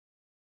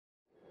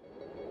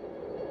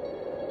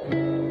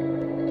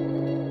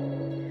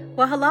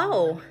Well,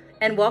 hello,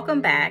 and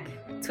welcome back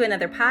to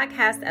another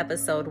podcast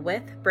episode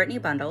with Brittany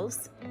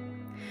Bundles.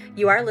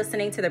 You are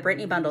listening to the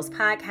Brittany Bundles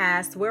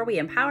podcast, where we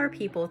empower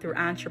people through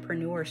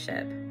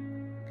entrepreneurship.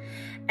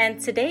 And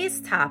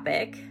today's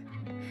topic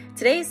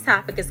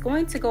is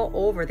going to go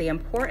over the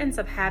importance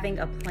of having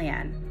a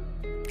plan.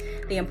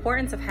 The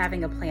importance of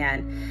having a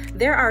plan.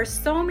 There are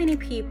so many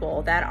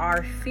people that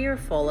are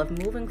fearful of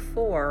moving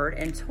forward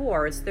and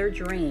towards their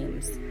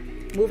dreams,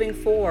 moving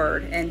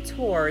forward and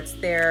towards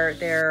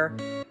their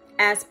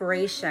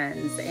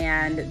aspirations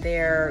and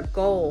their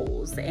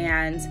goals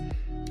and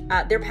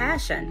their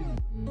passion.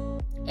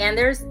 And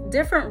there's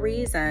different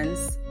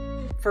reasons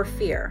for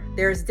fear.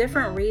 There's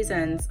different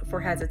reasons for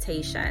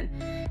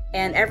hesitation.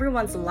 And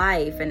everyone's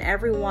life and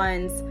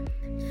everyone's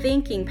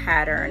thinking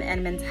pattern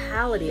and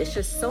mentality is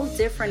just so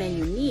different and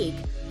unique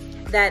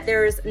that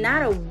there's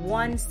not a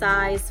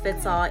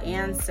one-size-fits-all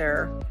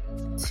answer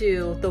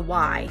to the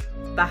why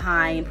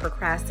behind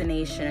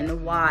procrastination and the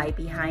why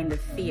behind the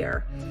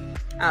fear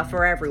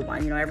for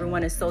everyone. You know,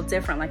 everyone is so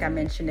different, like I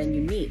mentioned, and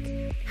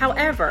unique.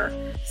 However,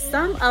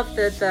 some of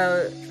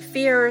the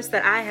fears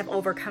that I have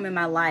overcome in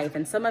my life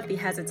and some of the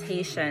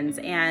hesitations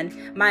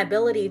and my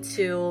ability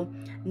to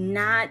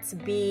not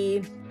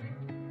be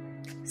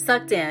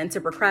sucked into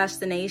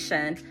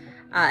procrastination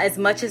as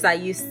much as I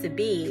used to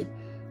be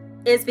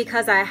is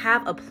because I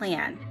have a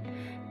plan.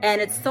 And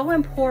it's so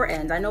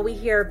important. I know we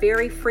hear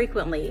very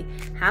frequently,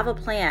 have a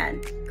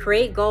plan,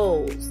 create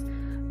goals,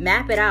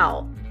 map it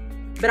out.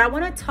 But I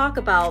want to talk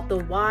about the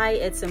why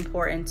it's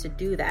important to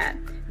do that.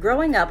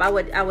 Growing up, I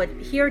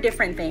would hear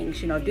different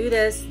things, do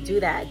this, do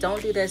that,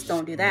 don't do this,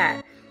 don't do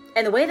that.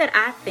 And the way that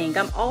I think,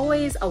 I'm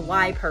always a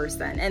why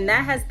person. And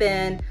that has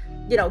been,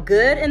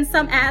 good in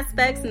some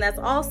aspects, and that's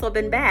also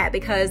been bad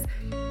because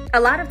a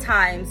lot of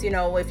times,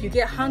 if you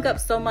get hung up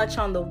so much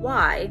on the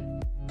why,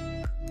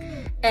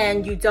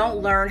 and you don't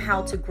learn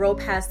how to grow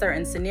past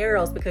certain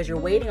scenarios because you're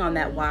waiting on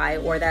that why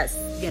or that's,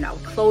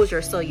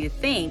 closure, so you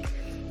think,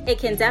 it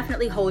can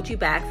definitely hold you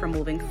back from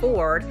moving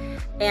forward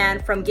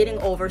and from getting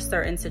over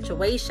certain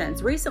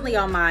situations. Recently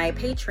on my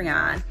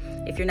Patreon,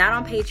 if you're not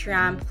on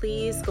Patreon,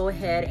 please go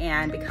ahead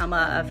and become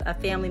a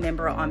family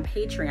member on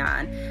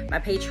Patreon. My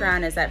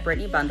Patreon is at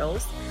Brittany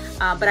Bundles.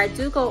 But I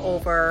do go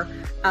over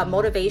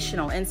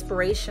motivational,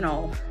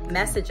 inspirational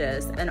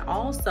messages and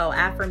also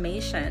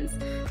affirmations.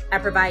 I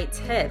provide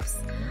tips.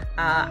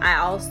 I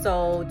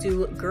also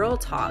do girl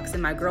talks,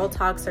 and my girl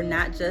talks are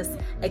not just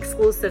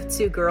exclusive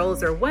to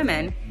girls or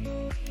women.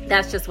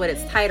 That's just what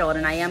it's titled,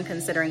 and I am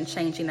considering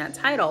changing that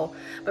title.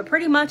 But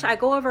pretty much I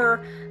go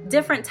over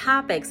different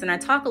topics and I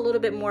talk a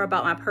little bit more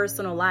about my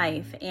personal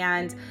life.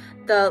 And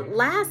the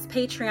last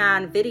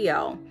Patreon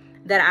video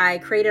that I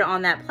created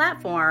on that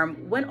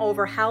platform went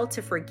over how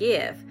to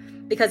forgive.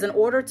 Because in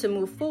order to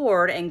move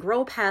forward and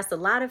grow past a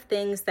lot of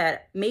things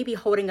that may be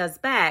holding us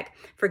back,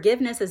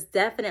 forgiveness is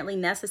definitely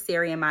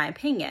necessary in my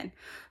opinion.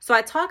 So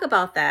I talk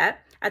about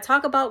that. I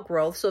talk about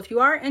growth. So if you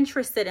are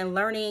interested in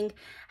learning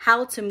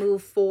how to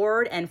move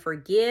forward and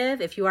forgive,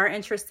 if you are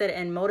interested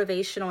in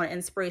motivational and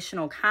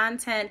inspirational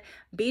content,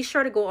 be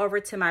sure to go over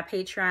to my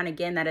Patreon.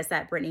 Again, that is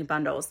at Brittany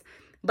Bundles.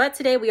 But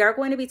today we are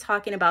going to be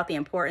talking about the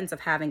importance of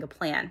having a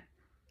plan.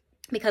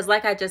 Because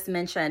like I just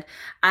mentioned,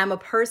 I'm a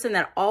person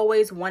that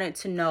always wanted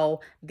to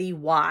know the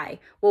why.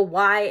 Well,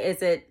 why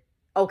is it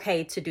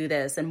okay to do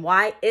this? And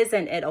why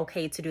isn't it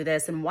okay to do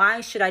this? And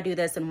why should I do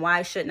this? And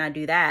why shouldn't I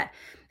do that?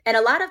 And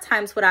a lot of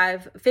times what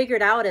I've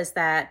figured out is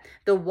that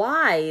the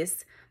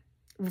whys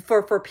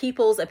for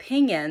people's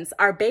opinions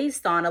are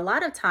based on a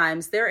lot of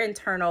times their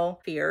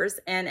internal fears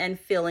and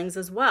feelings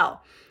as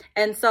well.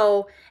 And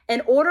so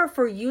in order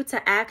for you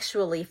to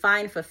actually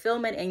find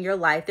fulfillment in your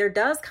life, there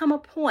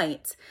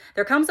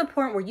comes a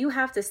point where you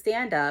have to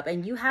stand up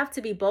and you have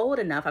to be bold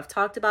enough. I've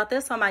talked about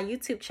this on my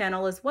YouTube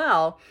channel as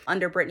well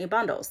under Brittany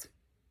Bundles.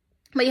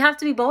 But you have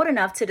to be bold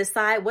enough to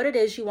decide what it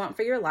is you want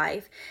for your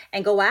life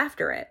and go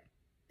after it.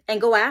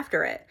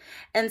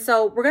 And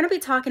so we're going to be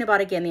talking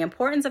about, again, the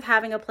importance of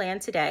having a plan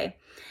today.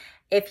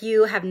 If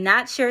you have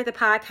not shared the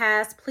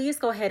podcast, please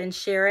go ahead and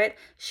share it.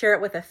 Share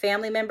it with a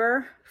family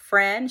member,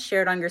 friend,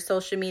 share it on your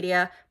social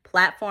media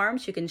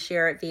platforms. You can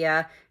share it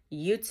via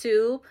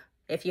YouTube.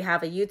 If you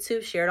have a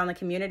YouTube, share it on the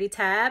community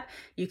tab.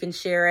 You can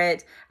share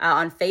it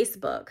on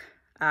Facebook,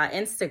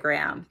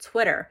 Instagram,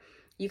 Twitter.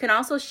 You can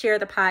also share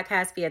the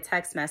podcast via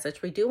text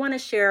message. We do want to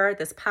share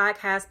this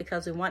podcast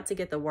because we want to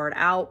get the word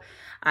out.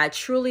 I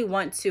truly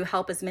want to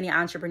help as many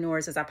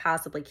entrepreneurs as I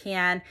possibly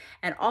can.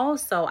 And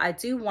also, I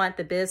do want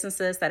the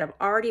businesses that have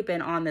already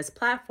been on this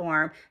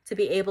platform to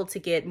be able to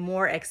get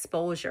more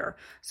exposure.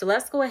 So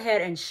let's go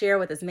ahead and share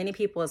with as many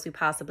people as we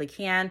possibly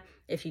can.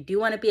 If you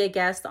do want to be a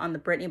guest on the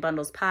Brittany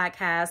Bundles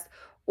podcast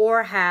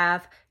or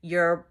have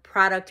your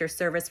product or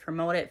service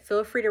promoted,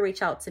 feel free to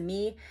reach out to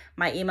me.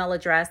 My email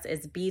address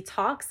is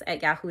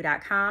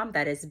btalks@yahoo.com.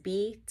 That is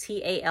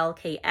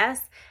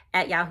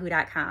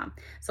BTALKS@yahoo.com.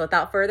 So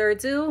without further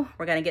ado,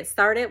 we're going to get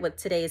started with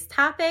today's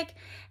topic,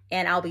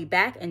 and I'll be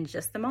back in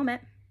just a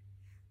moment.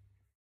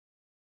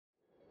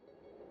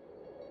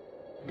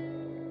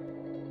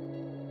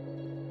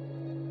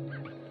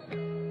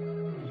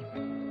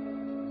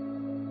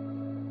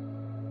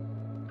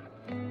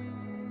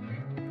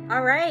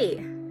 All right.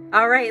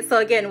 All right. So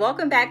again,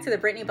 welcome back to the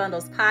Brittany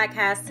Bundles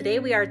podcast. Today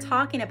we are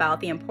talking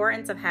about the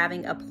importance of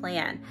having a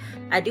plan.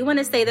 I do want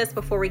to say this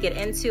before we get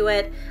into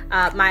it.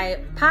 My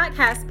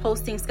podcast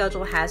posting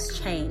schedule has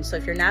changed. So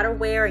if you're not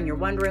aware and you're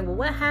wondering, well,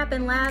 what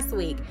happened last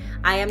week?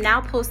 I am now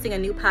posting a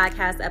new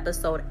podcast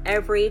episode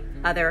every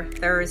other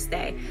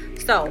Thursday.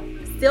 So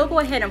still go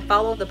ahead and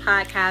follow the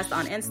podcast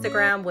on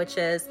Instagram, which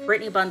is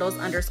Brittany Bundles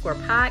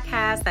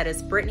 _podcast. That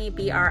is Brittany,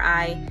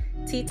 BRITTNEY,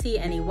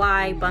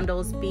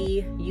 Bundles,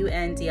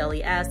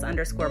 BUNDLES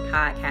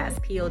 _podcast,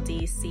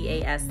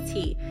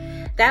 PODCAST.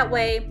 That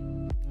way,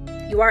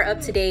 you are up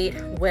to date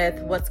with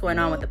what's going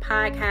on with the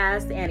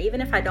podcast. And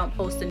even if I don't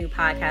post a new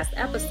podcast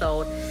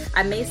episode,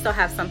 I may still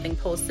have something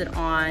posted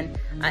on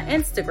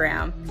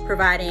Instagram,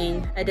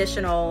 providing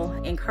additional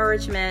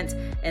encouragement,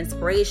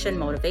 inspiration,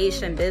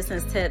 motivation,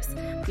 business tips,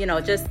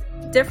 just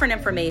different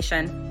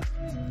information.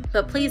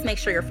 But please make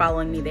sure you're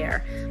following me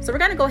there. So we're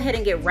going to go ahead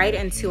and get right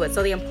into it.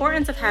 So the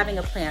importance of having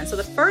a plan. So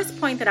the first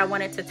point that I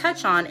wanted to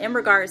touch on in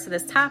regards to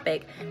this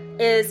topic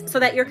is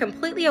so that you're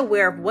completely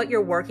aware of what you're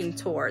working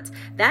towards.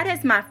 That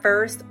is my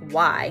first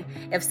why.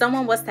 If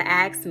someone was to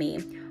ask me,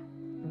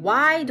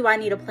 why do I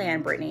need a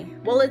plan, Brittany?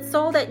 Well, it's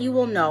so that you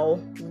will know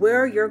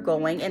where you're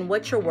going and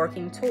what you're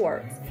working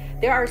towards.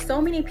 There are so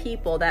many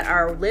people that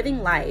are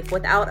living life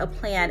without a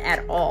plan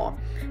at all.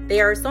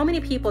 There are so many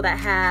people that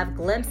have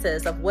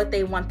glimpses of what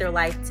they want their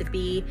life to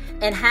be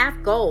and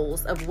have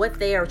goals of what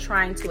they are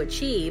trying to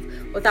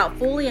achieve without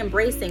fully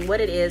embracing what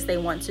it is they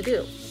want to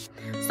do.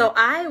 So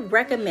I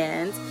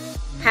recommend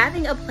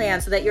having a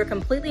plan so that you're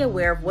completely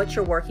aware of what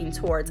you're working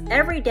towards.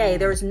 Every day,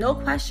 there's no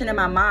question in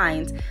my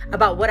mind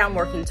about what I'm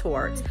working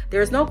towards.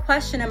 There's no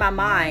question in my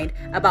mind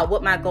about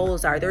what my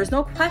goals are. There's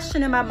no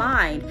question in my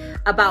mind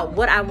about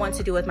what I want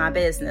to do with my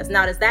business.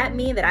 Now, does that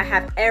mean that I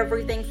have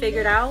everything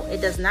figured out?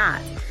 It does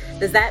not.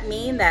 Does that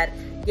mean that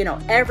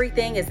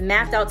everything is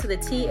mapped out to the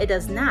T? It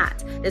does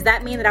not. Does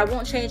that mean that I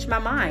won't change my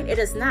mind? It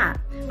does not.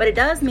 But it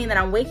does mean that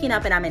I'm waking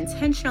up and I'm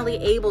intentionally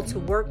able to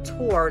work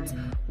towards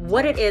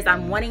what it is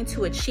I'm wanting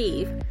to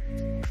achieve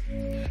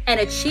and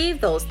achieve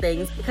those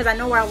things because I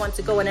know where I want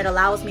to go, and it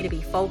allows me to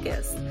be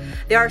focused.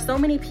 There are so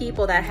many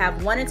people that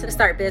have wanted to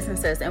start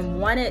businesses and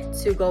wanted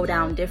to go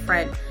down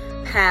different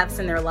paths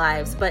in their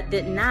lives, but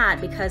did not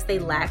because they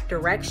lacked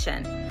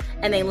direction.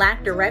 And they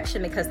lacked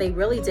direction because they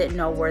really didn't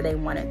know where they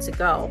wanted to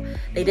go.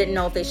 They didn't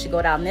know if they should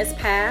go down this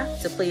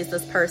path to please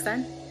this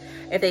person,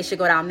 if they should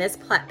go down this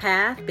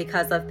path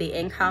because of the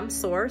income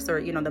source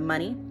or, the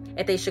money,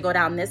 if they should go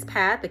down this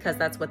path because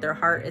that's what their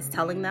heart is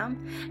telling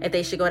them, if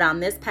they should go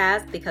down this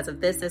path because of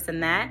this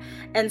and that.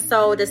 And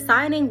so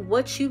deciding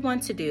what you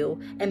want to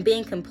do and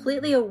being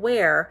completely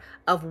aware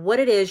of what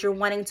it is you're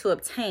wanting to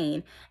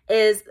obtain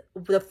is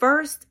the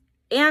first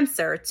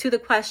answer to the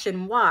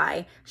question,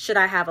 why should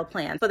I have a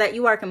plan? So that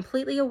you are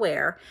completely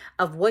aware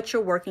of what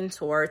you're working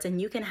towards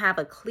and you can have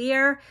a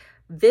clear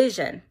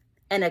vision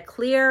and a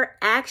clear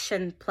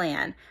action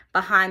plan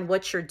behind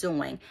what you're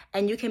doing.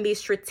 And you can be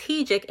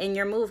strategic in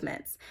your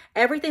movements.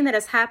 Everything that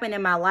has happened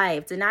in my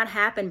life did not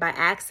happen by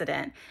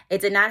accident.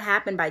 It did not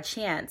happen by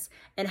chance.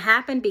 It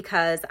happened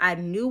because I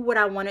knew what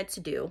I wanted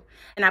to do.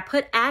 And I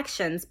put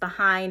actions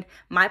behind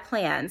my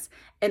plans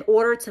in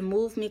order to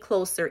move me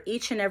closer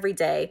each and every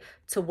day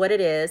to what it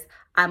is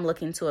I'm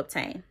looking to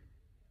obtain.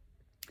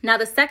 Now,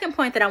 the second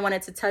point that I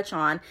wanted to touch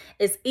on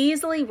is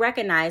easily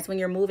recognize when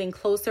you're moving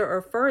closer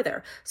or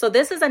further. So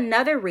this is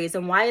another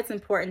reason why it's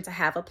important to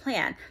have a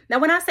plan. Now,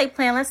 when I say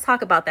plan, let's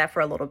talk about that for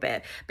a little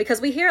bit,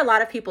 because we hear a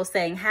lot of people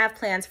saying, have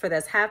plans for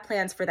this, have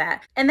plans for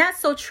that. And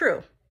that's so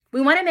true. We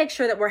want to make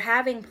sure that we're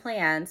having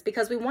plans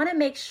because we want to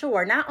make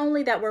sure not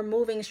only that we're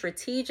moving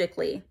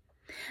strategically,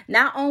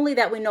 not only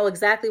that we know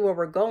exactly where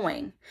we're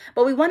going,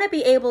 but we want to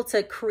be able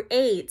to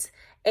create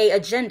an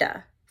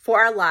agenda for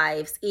our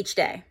lives each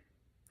day.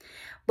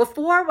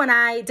 Before, when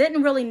I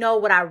didn't really know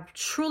what I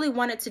truly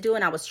wanted to do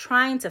and I was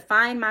trying to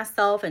find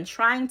myself and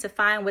trying to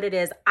find what it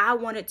is I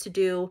wanted to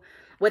do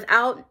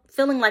without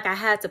feeling like I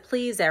had to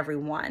please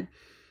everyone,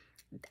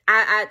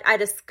 I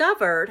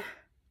discovered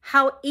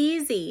how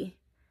easy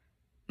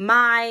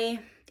and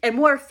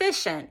more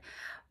efficient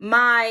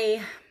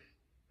my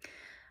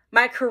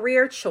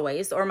career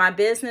choice or my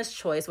business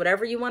choice,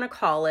 whatever you want to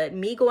call it,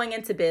 me going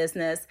into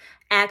business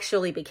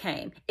actually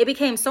became. It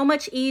became so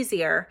much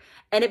easier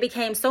and it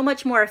became so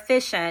much more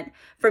efficient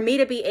for me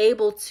to be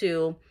able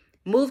to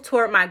move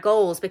toward my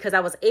goals because I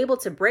was able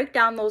to break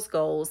down those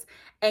goals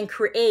and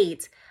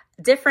create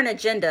different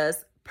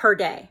agendas per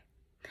day.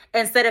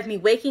 Instead of me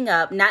waking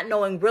up, not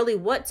knowing really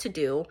what to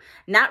do,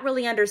 not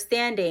really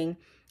understanding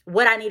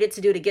what I needed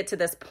to do to get to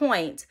this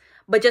point,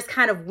 but just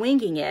kind of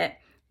winging it.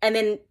 And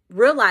then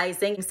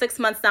realizing 6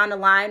 months down the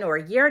line or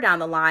a year down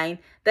the line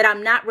that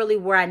I'm not really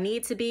where I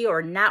need to be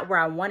or not where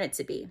I want it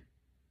to be.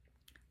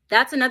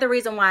 That's another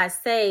reason why I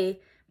say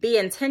be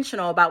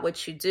intentional about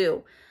what you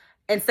do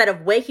instead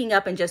of waking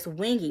up and just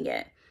winging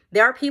it.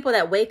 There are people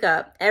that wake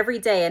up every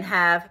day and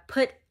have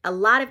put a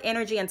lot of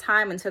energy and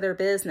time into their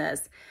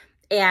business,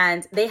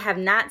 and they have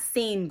not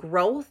seen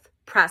growth,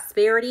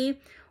 prosperity,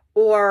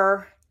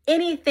 or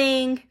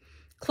anything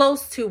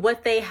close to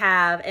what they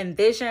have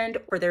envisioned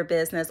for their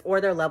business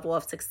or their level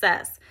of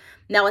success.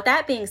 Now, with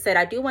that being said,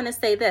 I do want to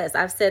say this.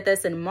 I've said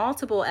this in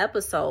multiple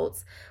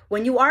episodes.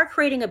 When you are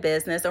creating a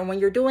business or when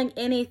you're doing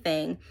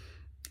anything,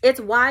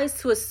 it's wise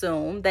to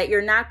assume that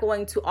you're not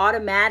going to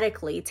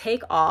automatically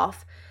take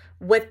off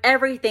with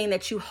everything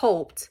that you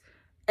hoped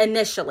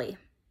initially.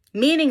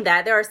 Meaning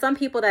that there are some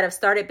people that have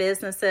started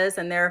businesses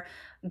and their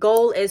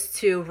goal is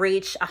to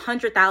reach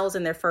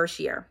 100,000 their first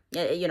year,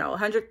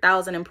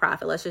 100,000 in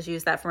profit. Let's just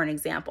use that for an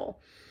example.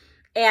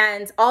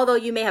 And although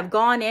you may have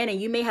gone in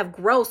and you may have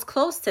grossed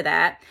close to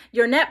that,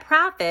 your net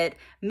profit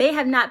may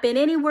have not been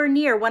anywhere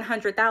near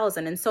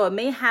 100,000. And so it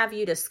may have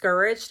you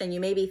discouraged, and you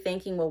may be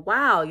thinking, well,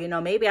 wow,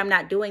 maybe I'm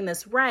not doing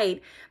this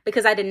right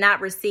because I did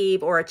not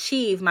receive or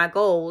achieve my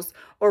goals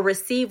or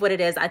receive what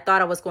it is I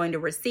thought I was going to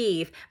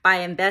receive by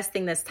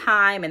investing this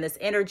time and this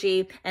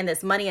energy and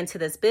this money into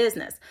this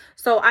business.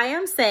 So I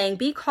am saying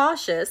be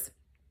cautious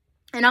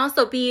and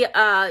also be,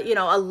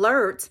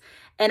 alert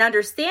and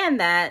understand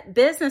that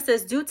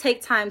businesses do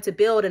take time to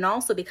build and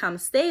also become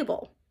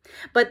stable.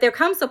 But there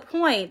comes a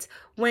point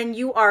when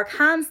you are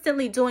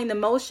constantly doing the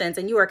motions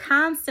and you are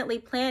constantly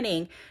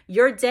planning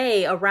your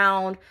day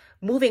around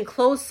moving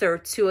closer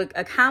to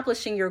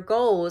accomplishing your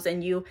goals,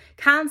 and you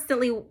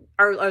constantly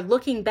are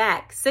looking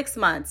back 6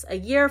 months, a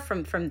year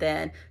from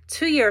then,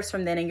 2 years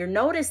from then, and you're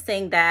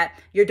noticing that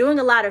you're doing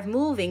a lot of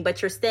moving,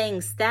 but you're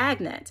staying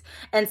stagnant.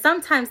 And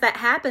sometimes that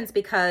happens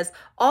because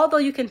although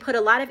you can put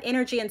a lot of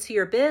energy into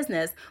your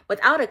business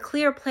without a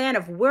clear plan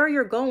of where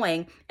you're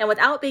going and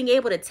without being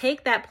able to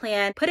take that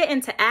plan, put it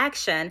into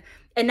action,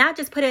 and not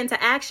just put it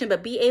into action,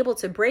 but be able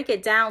to break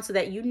it down so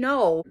that you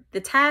know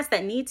the tasks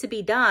that need to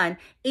be done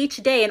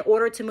each day in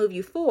order to move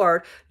you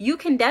forward, you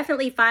can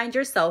definitely find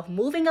yourself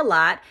moving a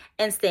lot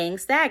and staying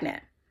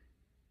stagnant.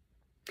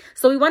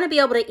 So we want to be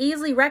able to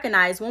easily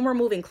recognize when we're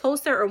moving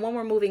closer or when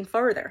we're moving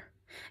further.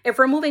 If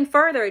we're moving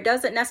further, it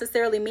doesn't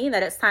necessarily mean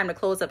that it's time to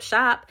close up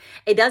shop.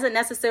 It doesn't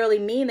necessarily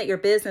mean that your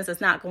business is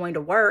not going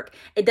to work.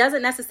 It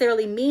doesn't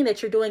necessarily mean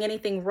that you're doing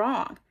anything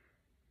wrong.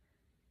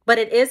 But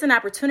it is an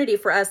opportunity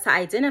for us to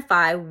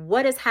identify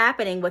what is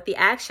happening with the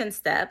action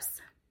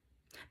steps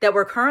that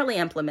we're currently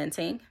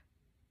implementing,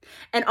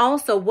 and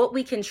also what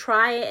we can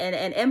try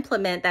and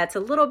implement that's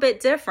a little bit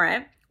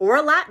different or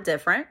a lot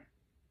different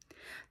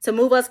to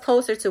move us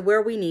closer to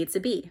where we need to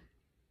be.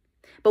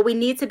 But we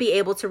need to be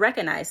able to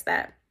recognize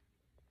that.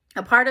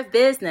 A part of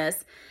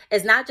business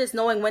is not just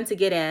knowing when to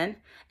get in.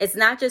 It's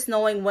not just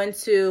knowing when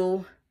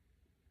to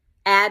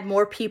add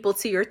more people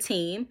to your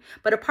team,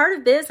 but a part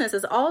of business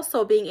is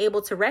also being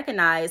able to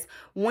recognize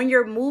when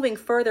you're moving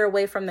further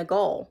away from the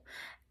goal.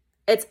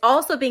 It's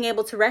also being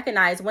able to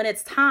recognize when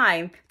it's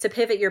time to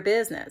pivot your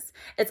business.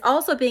 It's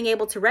also being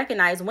able to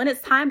recognize when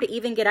it's time to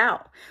even get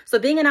out. So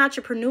being an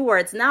entrepreneur,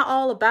 it's not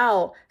all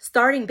about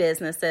starting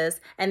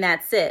businesses and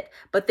that's it,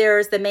 but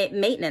there's the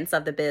maintenance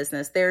of the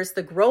business. There's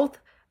the growth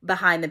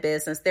behind the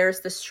business. There's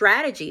the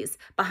strategies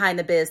behind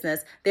the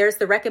business. There's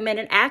the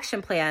recommended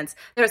action plans.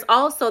 There's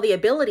also the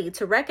ability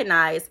to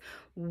recognize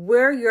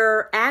where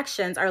your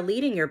actions are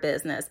leading your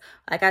business.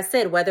 Like I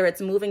said, whether it's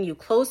moving you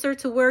closer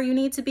to where you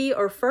need to be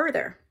or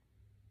further.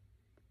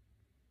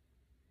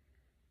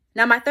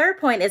 Now, my third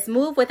point is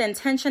move with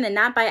intention and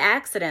not by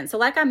accident. So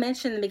like I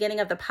mentioned in the beginning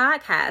of the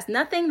podcast,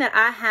 nothing that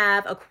I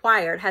have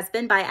acquired has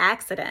been by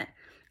accident.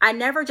 I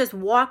never just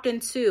walked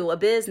into a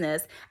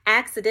business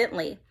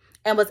accidentally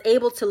and was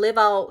able to live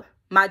out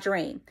my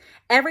dream.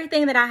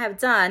 Everything that I have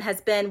done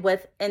has been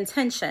with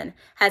intention,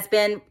 has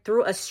been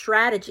through a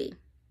strategy.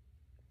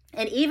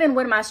 And even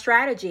when my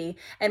strategy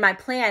and my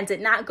plan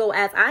did not go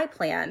as I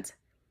planned,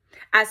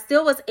 I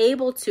still was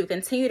able to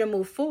continue to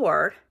move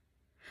forward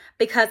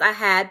because I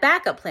had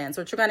backup plans,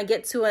 which we're going to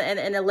get to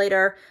in a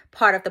later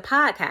part of the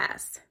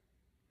podcast.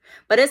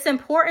 But it's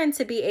important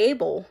to be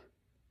able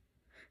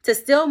to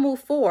still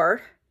move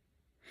forward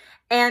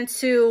and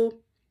to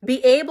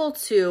be able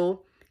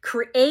to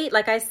create,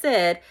 like I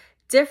said,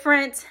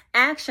 different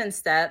action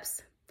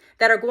steps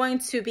that are going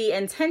to be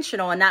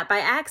intentional and not by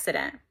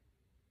accident.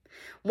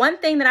 One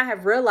thing that I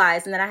have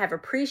realized and that I have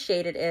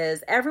appreciated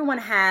is everyone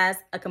has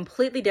a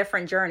completely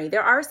different journey.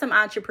 There are some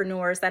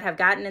entrepreneurs that have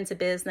gotten into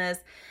business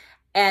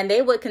and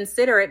they would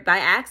consider it by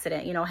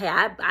accident. Hey,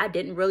 I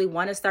didn't really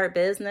want to start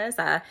business.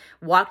 I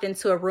walked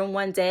into a room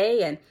one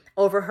day and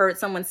overheard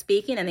someone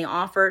speaking and they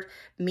offered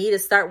me to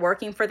start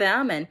working for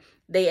them, and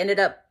they ended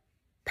up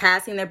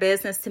passing their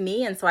business to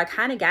me. And so I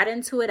kind of got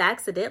into it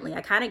accidentally.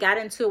 I kind of got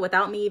into it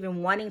without me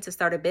even wanting to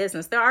start a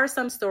business. There are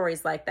some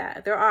stories like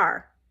that. There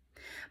are.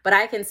 But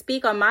I can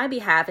speak on my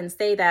behalf and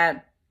say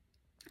that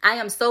I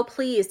am so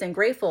pleased and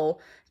grateful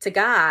to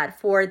God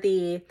for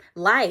the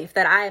life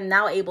that I am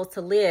now able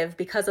to live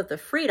because of the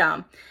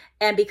freedom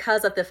and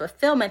because of the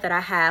fulfillment that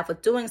I have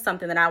with doing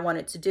something that I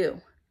wanted to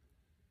do.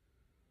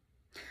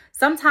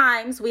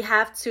 Sometimes we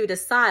have to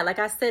decide, like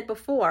I said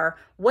before,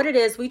 what it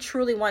is we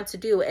truly want to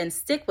do and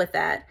stick with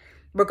that,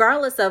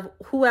 regardless of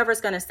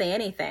whoever's going to say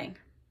anything.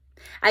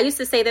 I used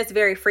to say this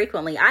very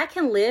frequently. I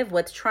can live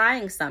with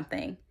trying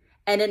something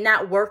and it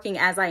not working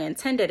as I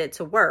intended it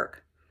to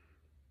work.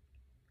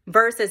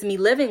 versus me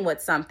living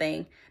with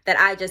something that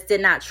I just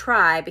did not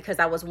try because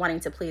I was wanting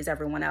to please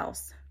everyone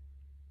else.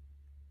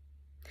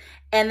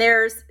 And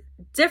there's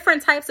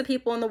different types of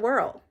people in the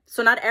world.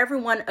 So not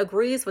everyone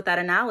agrees with that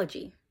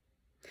analogy.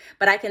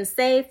 But I can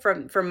say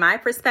from my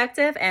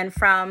perspective and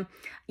from,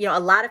 a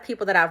lot of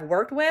people that I've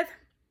worked with,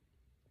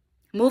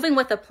 moving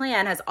with a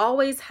plan has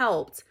always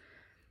helped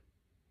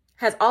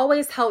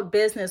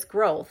business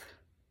growth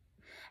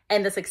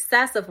and the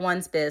success of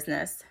one's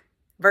business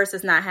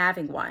versus not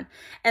having one.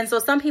 And so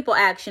some people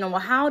ask, well,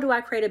 how do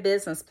I create a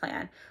business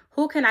plan?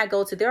 Who can I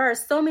go to? There are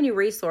so many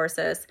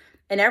resources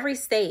in every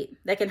state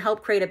that can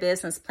help create a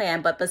business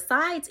plan. But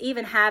besides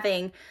even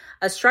having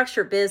a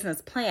structured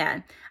business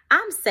plan,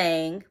 I'm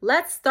saying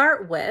let's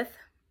start with,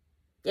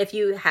 if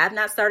you have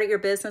not started your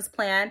business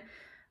plan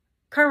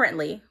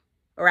currently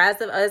or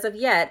as of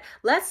yet,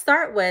 let's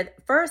start with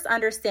first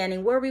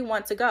understanding where we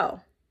want to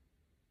go.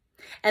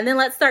 And then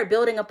let's start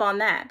building upon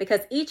that, because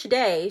each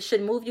day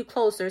should move you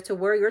closer to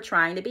where you're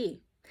trying to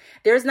be.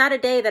 There's not a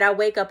day that I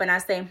wake up and I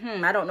say,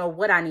 I don't know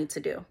what I need to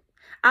do.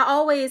 I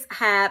always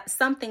have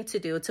something to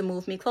do to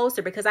move me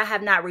closer because I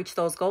have not reached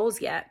those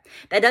goals yet.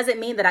 That doesn't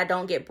mean that I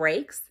don't get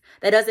breaks.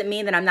 That doesn't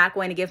mean that I'm not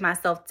going to give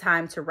myself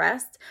time to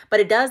rest, but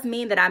it does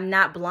mean that I'm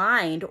not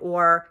blind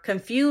or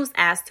confused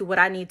as to what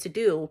I need to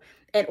do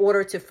in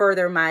order to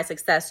further my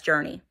success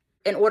journey,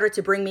 in order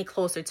to bring me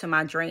closer to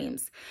my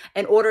dreams,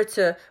 in order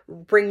to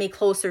bring me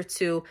closer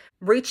to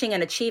reaching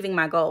and achieving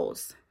my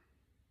goals.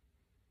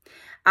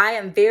 I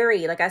am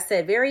very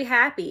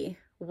happy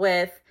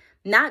with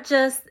not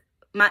just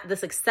the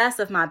success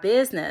of my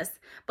business,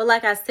 but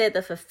like I said,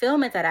 the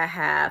fulfillment that I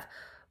have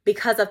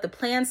because of the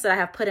plans that I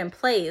have put in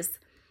place,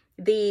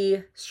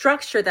 the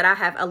structure that I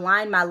have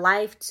aligned my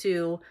life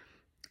to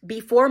be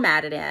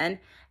formatted in,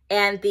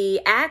 and the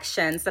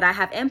actions that I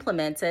have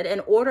implemented in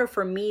order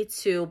for me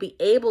to be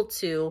able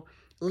to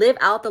live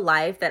out the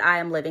life that I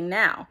am living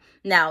now.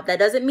 Now, that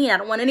doesn't mean I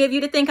don't want any of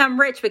you to think I'm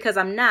rich, because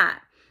I'm not.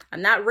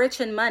 I'm not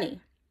rich in money.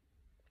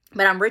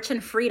 But I'm rich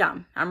in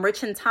freedom. I'm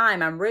rich in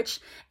time. I'm rich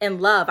in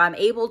love. I'm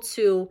able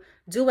to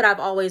do what I've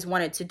always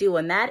wanted to do.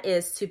 And that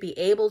is to be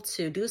able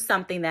to do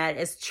something that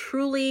is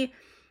truly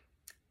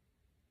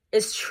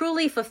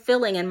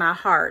fulfilling in my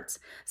heart,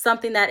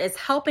 something that is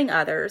helping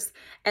others,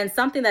 and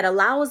something that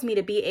allows me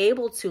to be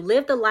able to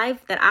live the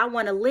life that I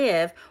want to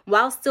live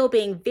while still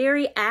being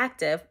very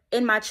active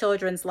in my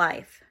children's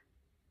life.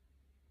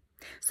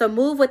 So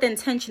move with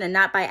intention and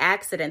not by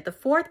accident. The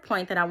fourth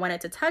point that I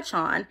wanted to touch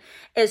on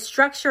is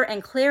structure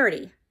and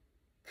clarity.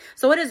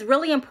 So it is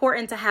really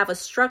important to have a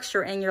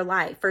structure in your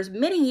life. For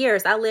many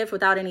years, I lived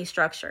without any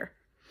structure.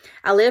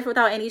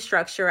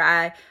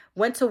 I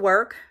went to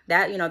work.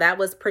 That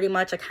was pretty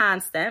much a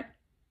constant.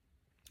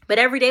 But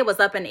every day was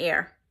up in the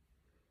air.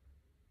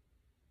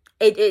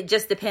 It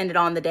just depended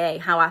on the day,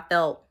 how I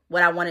felt,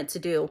 what I wanted to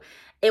do.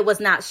 It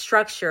was not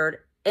structured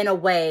in a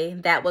way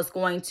that was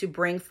going to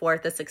bring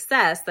forth the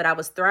success that I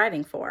was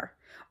thriving for,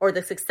 or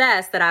the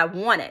success that I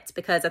wanted.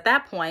 Because at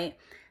that point,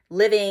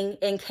 living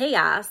in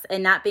chaos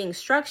and not being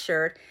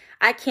structured,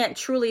 I can't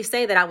truly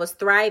say that I was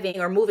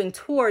thriving or moving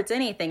towards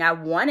anything. I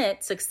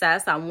wanted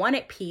success. I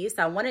wanted peace.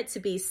 I wanted to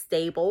be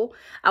stable.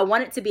 I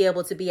wanted to be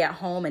able to be at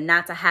home and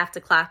not to have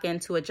to clock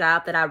into a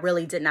job that I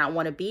really did not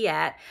want to be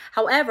at.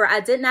 However, I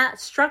did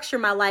not structure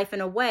my life in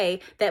a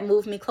way that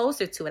moved me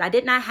closer to it. I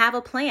did not have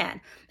a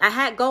plan. I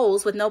had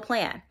goals with no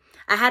plan.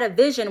 I had a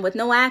vision with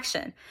no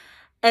action.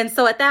 And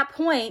so at that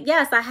point,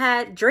 yes, I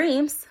had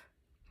dreams.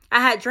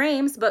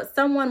 But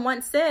someone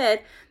once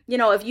said,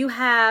 if you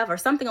have, or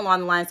something along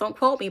the lines, don't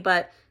quote me,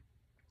 but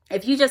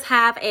if you just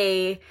have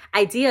a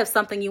idea of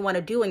something you want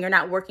to do and you're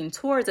not working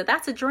towards it,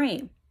 that's a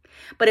dream.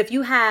 But if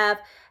you have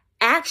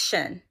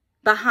action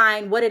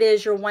behind what it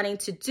is you're wanting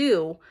to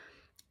do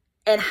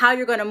and how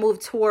you're going to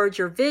move towards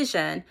your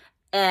vision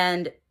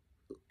and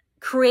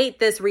create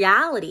this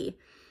reality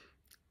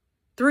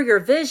through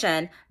your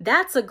vision,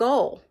 that's a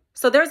goal.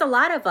 So there's a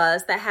lot of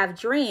us that have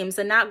dreams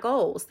and not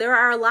goals. There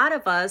are a lot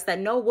of us that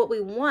know what we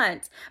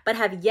want, but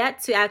have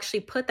yet to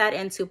actually put that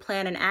into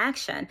plan and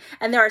action.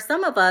 And there are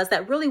some of us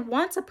that really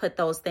want to put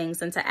those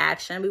things into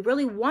action. We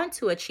really want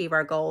to achieve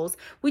our goals.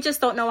 We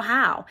just don't know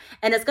how.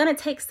 And it's going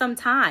to take some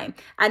time.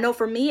 I know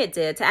for me it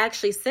did, to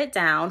actually sit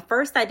down,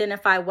 first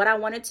identify what I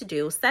wanted to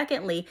do.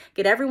 Secondly,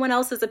 get everyone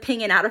else's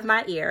opinion out of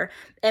my ear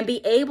and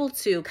be able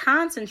to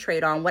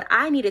concentrate on what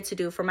I needed to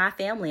do for my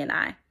family and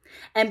I.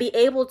 And be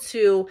able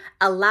to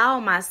allow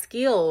my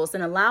skills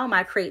and allow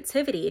my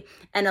creativity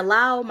and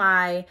allow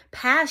my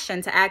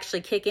passion to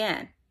actually kick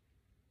in.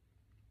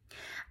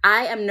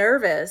 I am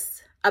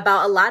nervous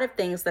about a lot of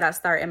things that I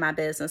start in my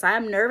business. I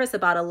am nervous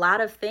about a lot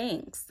of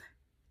things.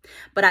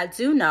 But I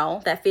do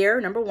know that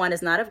fear, number one,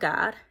 is not of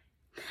God.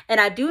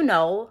 And I do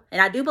know,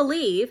 and I do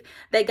believe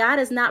that God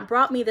has not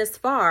brought me this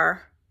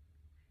far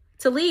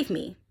to leave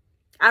me.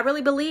 I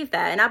really believe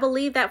that. And I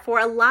believe that for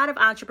a lot of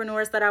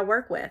entrepreneurs that I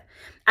work with.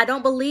 I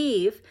don't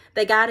believe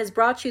that God has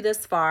brought you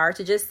this far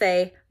to just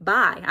say,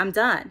 bye, I'm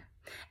done.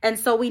 And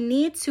so we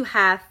need to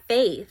have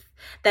faith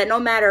that no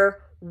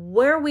matter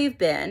where we've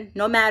been,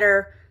 no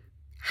matter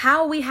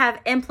how we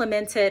have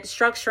implemented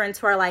structure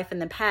into our life in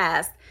the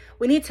past,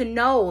 we need to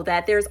know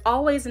that there's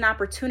always an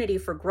opportunity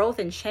for growth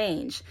and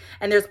change.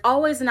 And there's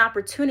always an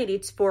opportunity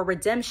for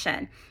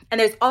redemption. And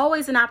there's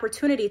always an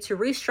opportunity to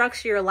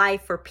restructure your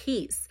life for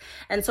peace.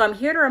 And so I'm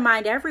here to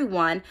remind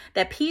everyone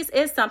that peace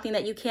is something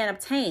that you can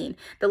obtain.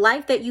 The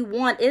life that you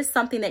want is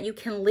something that you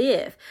can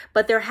live,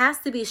 but there has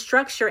to be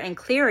structure and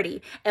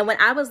clarity. And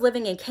when I was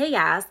living in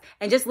chaos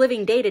and just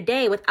living day to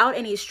day without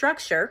any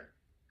structure,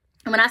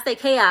 and when I say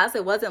chaos,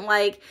 it wasn't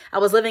like I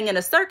was living in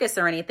a circus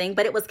or anything,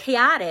 but it was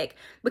chaotic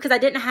because I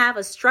didn't have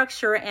a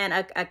structure and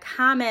a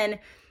common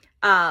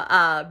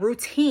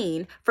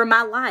routine for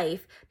my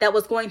life that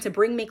was going to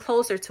bring me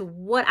closer to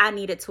what I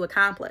needed to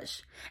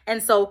accomplish.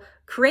 And so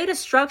create a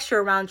structure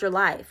around your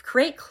life,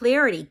 create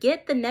clarity,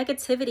 get the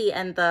negativity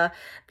and the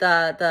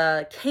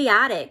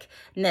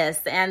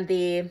chaoticness and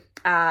the,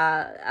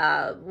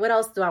 what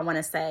else do I want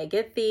to say?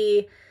 Get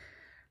the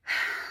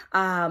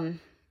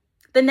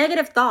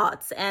negative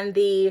thoughts and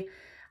the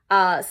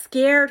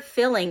scared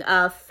feeling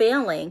of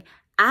failing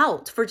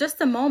out for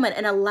just a moment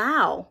and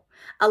allow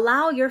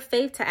your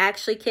faith to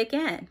actually kick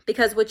in,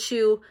 because what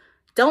you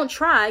don't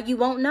try, you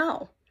won't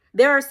know.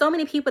 There are so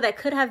many people that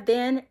could have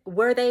been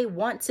where they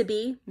want to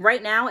be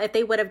right now if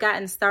they would have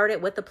gotten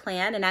started with a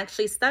plan and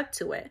actually stuck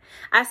to it.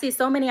 I see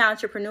so many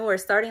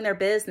entrepreneurs starting their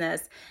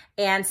business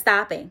and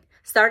stopping,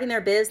 starting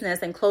their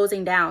business and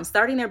closing down,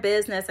 starting their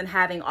business and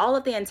having all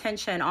of the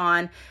intention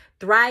on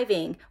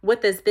thriving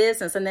with this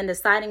business and then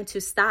deciding to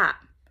stop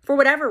for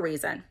whatever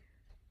reason.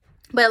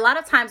 But a lot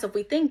of times, if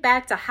we think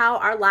back to how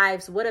our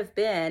lives would have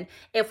been,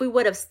 if we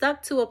would have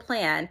stuck to a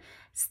plan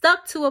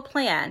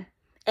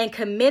and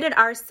committed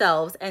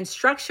ourselves and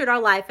structured our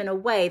life in a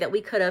way that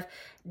we could have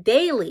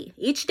daily,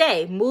 each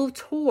day, moved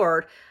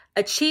toward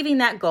achieving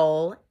that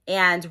goal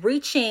and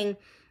reaching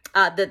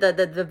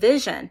the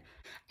vision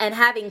and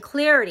having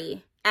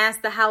clarity as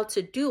to how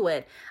to do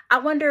it, I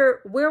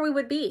wonder where we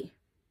would be.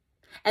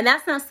 And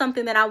that's not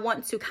something that I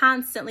want to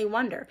constantly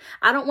wonder.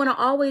 I don't want to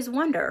always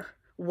wonder,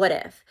 what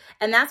if?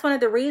 And that's one of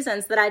the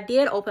reasons that I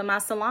did open my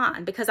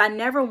salon, because I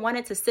never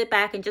wanted to sit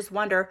back and just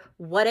wonder,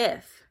 what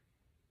if?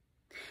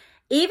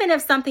 Even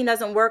if something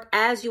doesn't work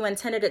as you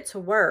intended it to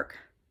work,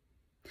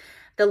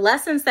 the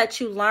lessons that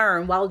you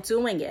learn while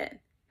doing it,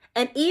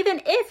 and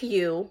even if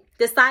you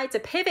decide to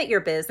pivot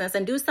your business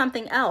and do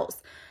something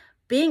else,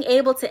 being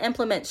able to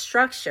implement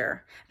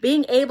structure,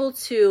 being able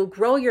to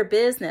grow your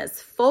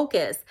business,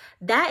 focus,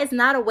 that is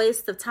not a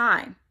waste of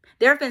time.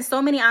 There have been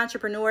so many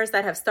entrepreneurs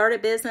that have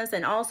started business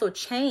and also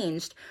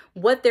changed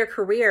what their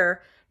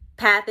career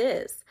path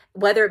is,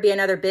 whether it be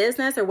another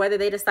business or whether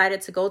they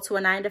decided to go to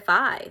a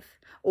 9-to-5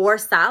 or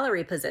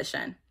salary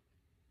position.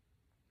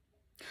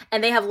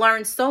 And they have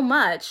learned so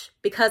much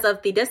because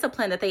of the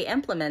discipline that they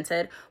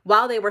implemented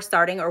while they were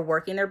starting or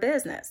working their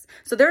business.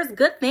 So there's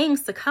good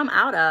things to come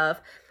out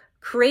of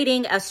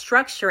creating a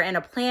structure and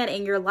a plan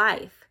in your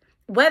life,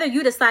 whether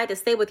you decide to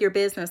stay with your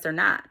business or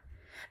not.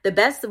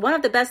 One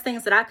of the best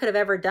things that I could have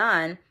ever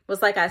done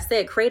was, like I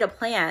said, create a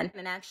plan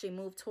and actually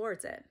move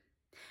towards it.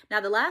 Now,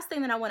 the last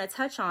thing that I want to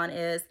touch on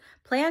is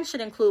plans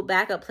should include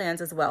backup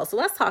plans as well. So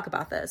let's talk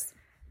about this.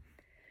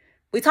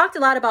 We talked a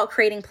lot about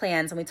creating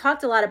plans, and we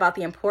talked a lot about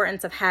the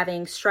importance of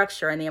having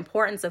structure and the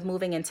importance of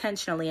moving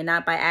intentionally and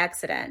not by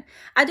accident.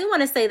 I do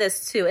want to say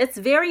this too. It's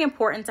very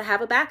important to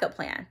have a backup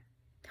plan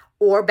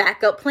or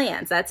backup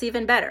plans. That's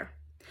even better.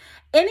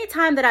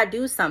 Anytime that I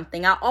do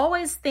something, I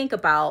always think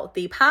about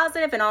the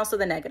positive and also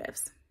the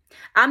negatives.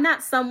 I'm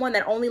not someone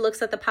that only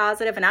looks at the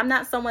positive, and I'm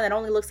not someone that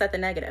only looks at the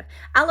negative.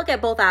 I look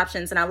at both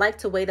options and I like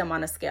to weigh them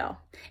on a scale.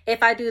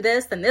 If I do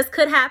this, then this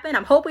could happen.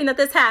 I'm hoping that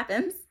this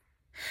happens.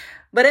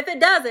 But if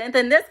it doesn't,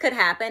 then this could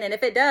happen. And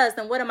if it does,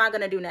 then what am I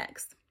going to do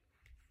next?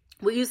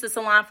 We use the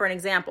salon for an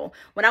example.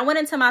 When I went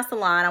into my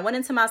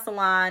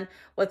salon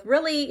with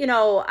really,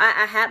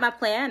 I had my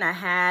plan. I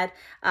had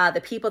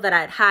the people that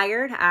I'd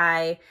hired.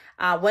 I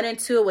went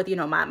into it with,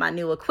 my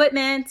new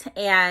equipment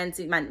and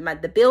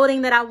the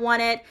building that I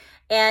wanted.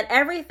 And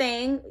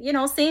everything,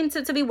 seemed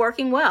to be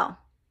working well.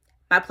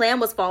 My plan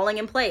was falling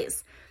in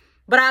place.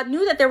 But I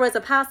knew that there was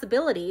a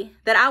possibility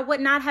that I would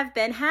not have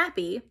been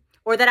happy,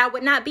 or that I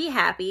would not be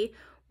happy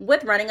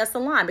with running a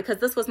salon, because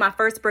this was my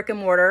first brick and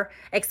mortar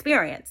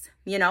experience,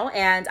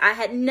 and I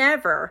had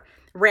never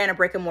ran a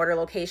brick and mortar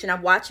location.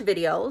 I've watched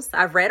videos,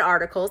 I've read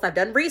articles, I've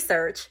done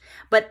research,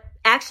 but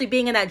actually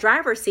being in that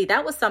driver's seat,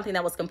 that was something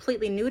that was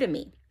completely new to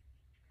me.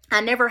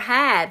 I never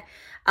had,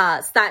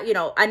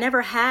 I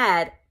never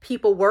had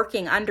people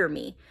working under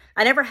me.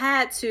 I never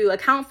had to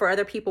account for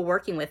other people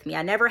working with me.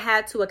 I never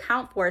had to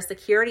account for a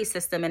security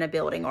system in a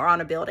building or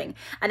on a building.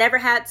 I never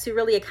had to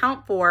really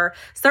account for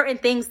certain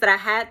things that I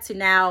had to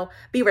now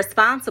be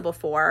responsible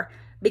for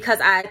because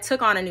I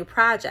took on a new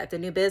project, a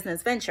new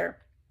business venture.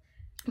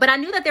 But I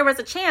knew that there was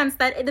a chance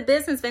that the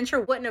business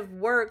venture wouldn't have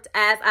worked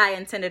as I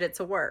intended it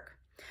to work.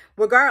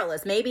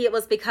 Regardless, maybe it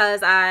was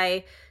because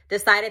I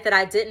decided that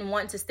I didn't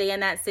want to stay in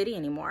that city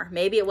anymore.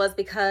 Maybe it was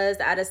because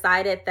I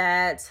decided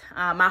that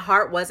my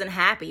heart wasn't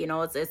happy.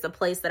 It's a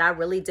place that I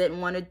really didn't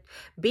want to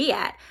be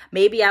at.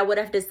 Maybe I would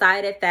have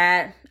decided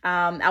that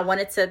I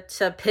wanted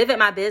to pivot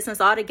my business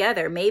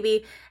altogether.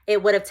 Maybe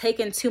it would have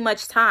taken too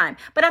much time.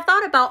 But I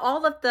thought about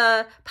all of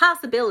the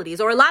possibilities,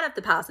 or a lot of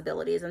the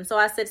possibilities. And so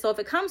I said, so if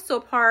it comes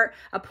to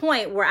a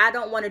point where I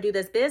don't want to do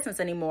this business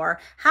anymore,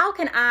 how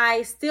can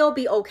I still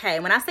be okay?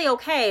 When I say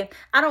okay,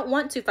 I don't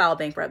want to file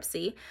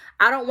bankruptcy.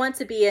 I don't want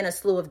to be in a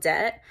slew of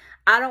debt.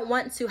 I don't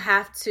want to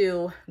have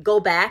to go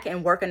back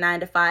and work a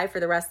 9-to-5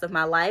 for the rest of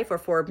my life or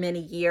for many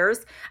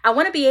years. I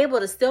want to be able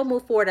to still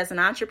move forward as an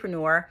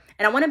entrepreneur,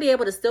 and I want to be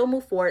able to still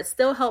move forward,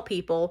 still help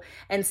people,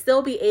 and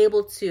still be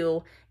able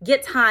to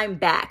get time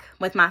back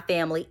with my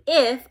family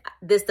if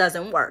this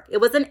doesn't work. It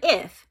was an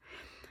if.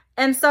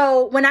 And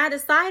so when I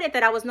decided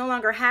that I was no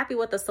longer happy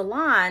with the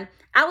salon,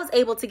 I was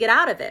able to get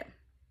out of it.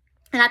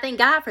 And I thank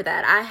God for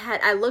that.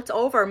 I looked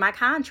over my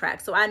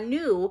contract. So I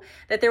knew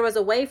that there was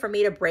a way for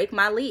me to break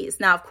my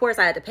lease. Now, of course,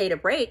 I had to pay to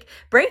break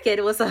it.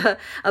 It was a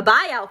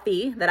buyout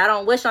fee that I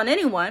don't wish on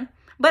anyone.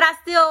 But I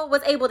still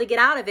was able to get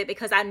out of it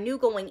because I knew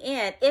going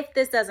in, if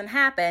this doesn't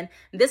happen,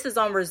 this is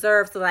on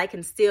reserve so that I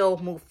can still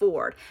move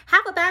forward.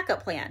 Have a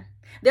backup plan.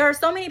 There are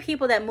so many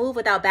people that move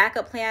without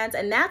backup plans,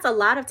 and that's a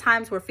lot of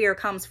times where fear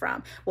comes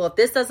from. Well, if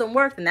this doesn't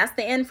work, then that's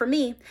the end for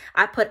me.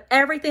 I put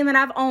everything that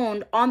I've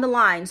owned on the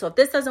line. So if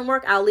this doesn't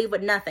work, I'll leave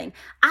with nothing.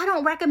 I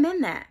don't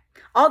recommend that.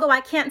 Although I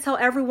can't tell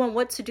everyone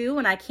what to do,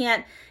 and I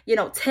can't,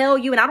 tell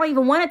you, and I don't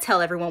even want to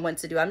tell everyone what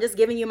to do. I'm just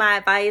giving you my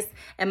advice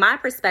and my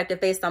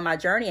perspective based on my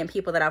journey and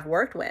people that I've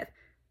worked with.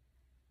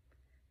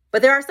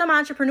 But there are some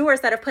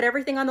entrepreneurs that have put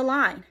everything on the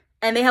line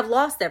and they have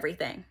lost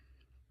everything.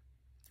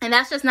 And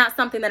that's just not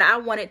something that I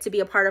wanted to be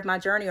a part of my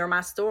journey or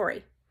my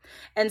story.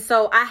 And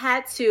so I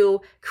had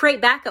to create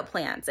backup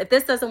plans. If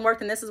this doesn't work,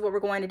 then this is what we're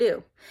going to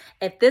do.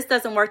 If this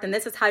doesn't work, then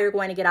this is how you're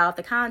going to get out of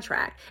the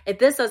contract. If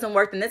this doesn't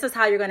work, then this is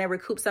how you're going to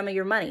recoup some of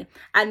your money.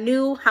 I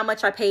knew how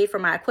much I paid for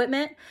my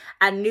equipment.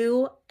 I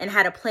knew and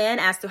had a plan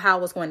as to how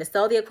I was going to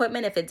sell the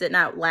equipment if it did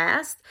not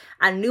last.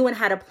 I knew and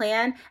had a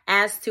plan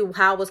as to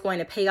how I was going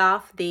to pay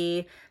off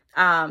the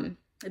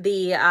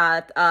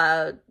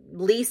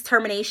lease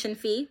termination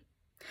fee.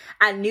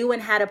 I knew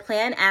and had a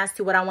plan as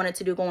to what I wanted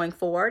to do going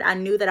forward. I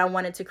knew that I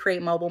wanted to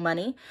create mobile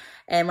money.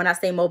 And when I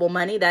say mobile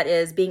money, that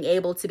is being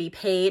able to be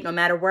paid no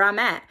matter where I'm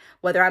at,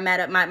 whether I'm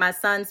at my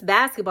son's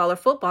basketball or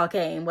football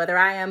game, whether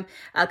I am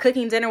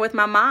cooking dinner with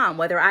my mom,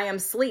 whether I am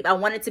asleep. I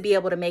wanted to be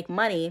able to make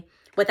money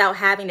without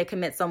having to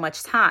commit so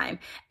much time.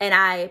 And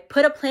I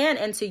put a plan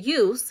into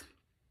use.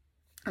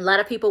 A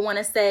lot of people want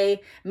to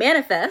say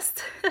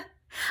manifest.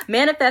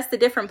 Manifest the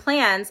different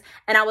plans,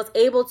 and I was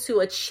able to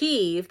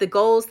achieve the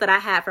goals that I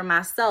had for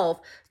myself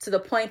to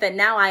the point that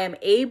now I am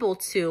able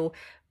to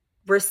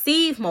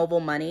receive mobile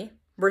money,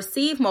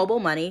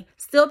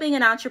 still being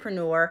an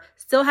entrepreneur,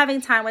 still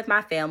having time with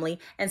my family,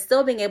 and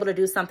still being able to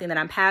do something that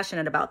I'm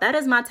passionate about. That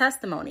is my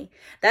testimony.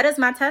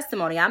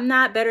 I'm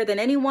not better than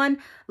anyone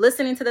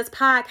listening to this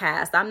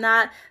podcast. I'm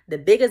not the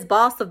biggest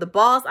boss of the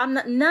boss. I'm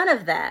not none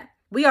of that.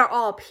 We are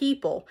all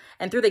people.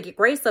 And through the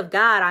grace of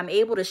God, I'm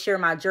able to share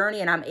my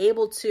journey and I'm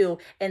able to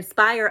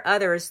inspire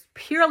others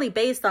purely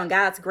based on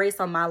God's grace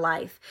on my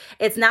life.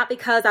 It's not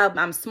because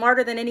I'm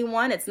smarter than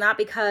anyone. It's not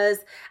because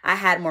I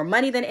had more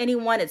money than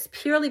anyone. It's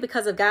purely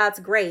because of God's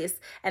grace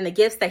and the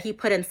gifts that He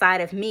put inside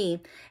of me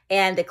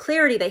and the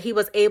clarity that He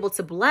was able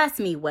to bless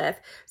me with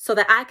so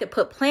that I could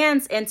put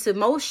plans into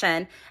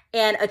motion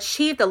and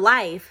achieve the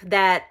life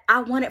that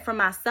I wanted for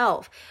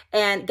myself.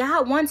 And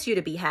God wants you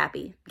to be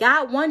happy.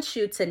 God wants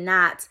you to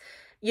not,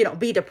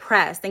 be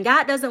depressed. And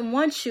God doesn't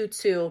want you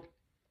to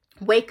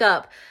wake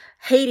up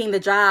hating the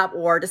job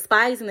or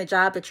despising the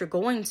job that you're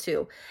going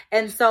to.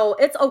 And so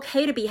it's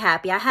okay to be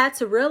happy. I had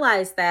to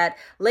realize that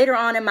later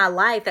on in my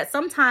life that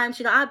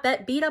sometimes, I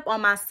beat up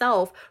on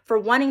myself for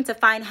wanting to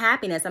find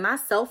happiness. Am I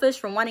selfish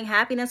for wanting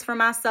happiness for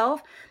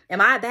myself? Am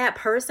I a bad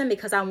person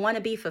because I want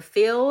to be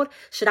fulfilled?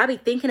 Should I be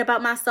thinking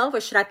about myself or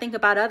should I think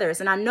about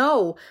others? And I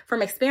know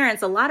from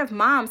experience, a lot of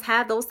moms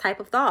have those type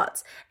of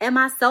thoughts. Am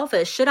I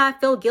selfish? Should I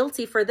feel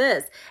guilty for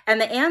this?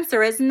 And the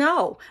answer is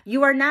no.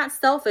 You are not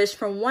selfish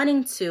from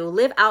wanting to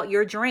live out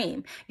your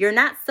dream. You're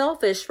not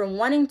selfish from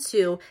wanting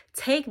to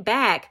take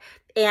back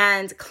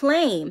and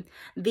claim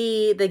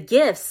the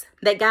gifts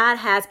that God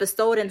has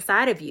bestowed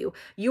inside of you.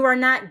 You are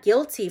not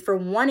guilty for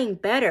wanting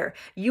better.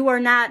 You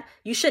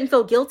shouldn't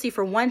feel guilty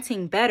for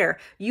wanting better.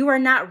 You are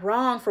not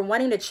wrong for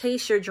wanting to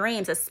chase your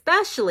dreams,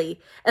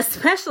 especially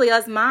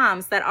us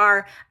moms that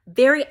are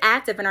very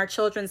active in our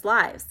children's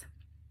lives.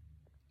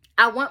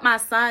 I want my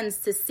sons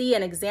to see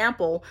an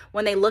example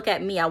when they look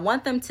at me. I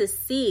want them to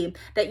see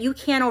that you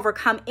can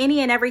overcome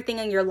any and everything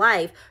in your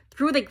life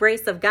through the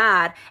grace of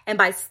God, and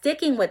by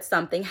sticking with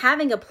something,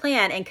 having a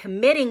plan and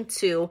committing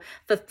to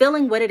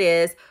fulfilling what it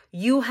is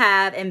you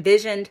have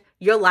envisioned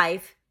your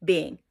life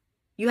being.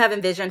 You have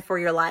envisioned for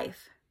your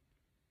life.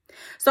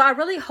 So I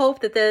really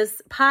hope that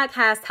this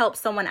podcast helps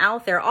someone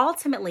out there.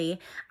 Ultimately,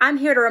 I'm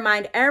here to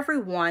remind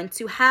everyone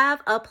to have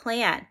a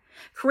plan.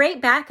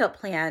 Create backup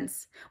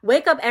plans.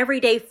 Wake up every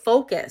day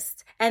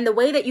focused. And the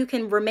way that you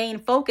can remain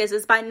focused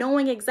is by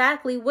knowing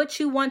exactly what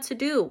you want to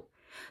do.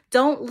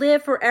 Don't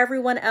live for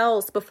everyone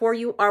else before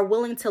you are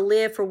willing to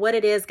live for what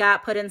it is God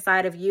put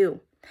inside of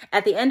you.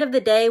 At the end of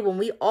the day, when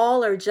we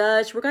all are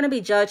judged, we're going to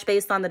be judged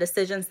based on the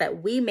decisions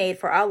that we made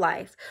for our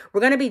life.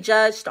 We're going to be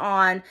judged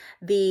on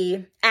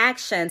the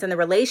actions and the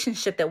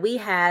relationship that we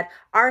had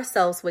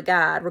ourselves with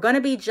God. We're going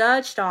to be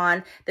judged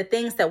on the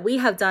things that we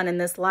have done in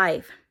this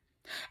life.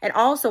 And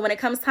also when it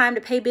comes time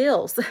to pay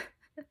bills,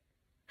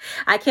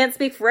 I can't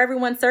speak for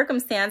everyone's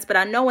circumstance, but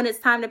I know when it's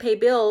time to pay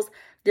bills,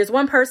 there's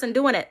one person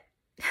doing it,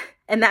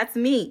 and that's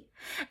me.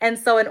 And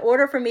so in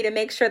order for me to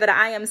make sure that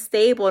I am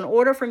stable, in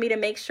order for me to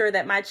make sure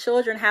that my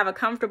children have a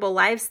comfortable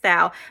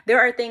lifestyle, there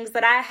are things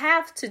that I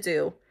have to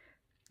do.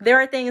 There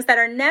are things that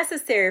are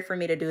necessary for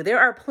me to do. There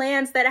are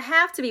plans that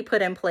have to be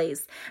put in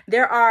place.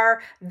 There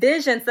are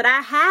visions that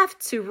I have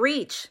to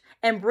reach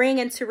and bring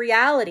into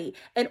reality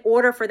in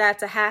order for that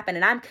to happen.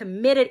 And I'm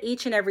committed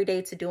each and every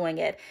day to doing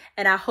it.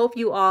 And I hope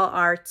you all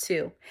are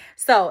too.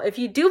 So if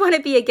you do want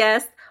to be a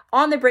guest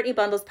on the Brittany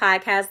Bundles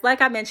podcast,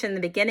 like I mentioned in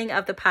the beginning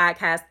of the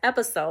podcast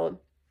episode,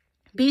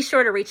 be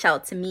sure to reach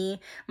out to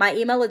me. My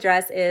email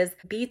address is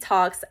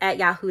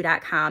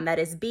btalks@yahoo.com. That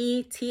is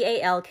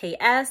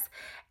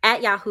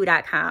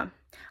BTALKS@yahoo.com.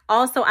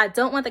 Also, I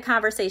don't want the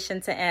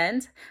conversation to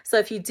end. So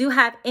if you do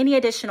have any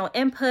additional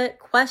input,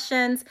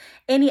 questions,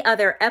 any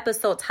other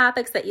episode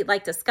topics that you'd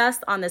like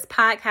discussed on this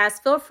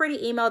podcast, feel free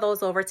to email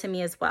those over to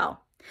me as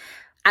well.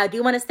 I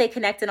do want to stay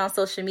connected on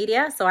social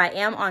media. So I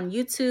am on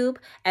YouTube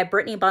at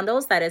Brittany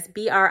Bundles. That is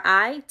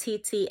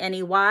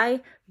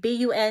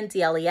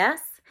BRITTNEYBUNDLES.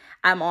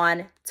 I'm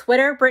on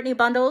Twitter, Brittany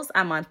Bundles.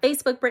 I'm on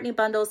Facebook, Brittany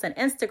Bundles, and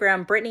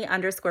Instagram,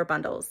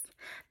 Brittany_Bundles.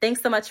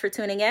 Thanks so much for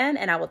tuning in,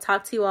 and I will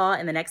talk to you all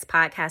in the next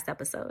podcast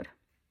episode.